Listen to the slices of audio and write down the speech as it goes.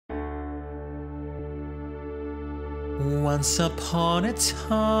Once upon a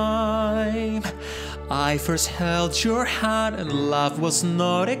time, I first held your hand and love was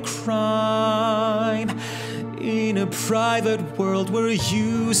not a crime. In a private world where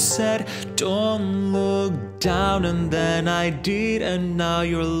you said, don't look down, and then I did, and now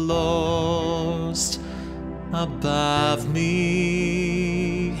you're lost above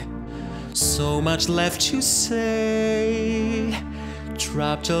me. So much left to say,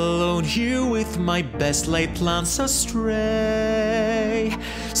 trapped alone here with my best laid plans astray,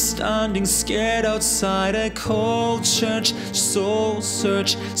 standing scared outside a cold church, soul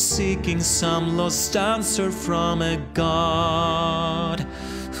search, seeking some lost answer from a God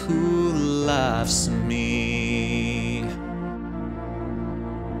who loves me.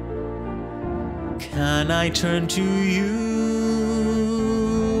 Can I turn to you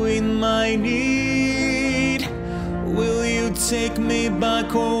in my need? Will you take me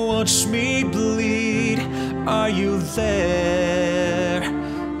back or watch me bleed? Are you there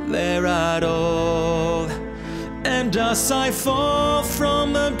at all? And as I fall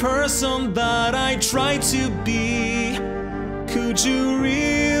from the person that I try to be, could you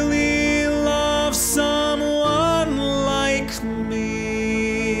really love someone like me?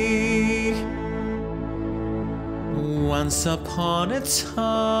 Once upon a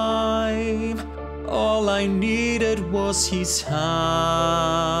time, all I needed was his hand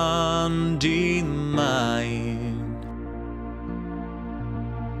in mine,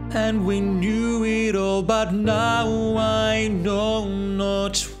 and we knew it all, but now I know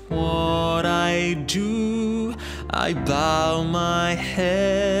not what I do. I bow my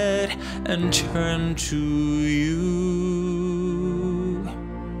head and turn to you.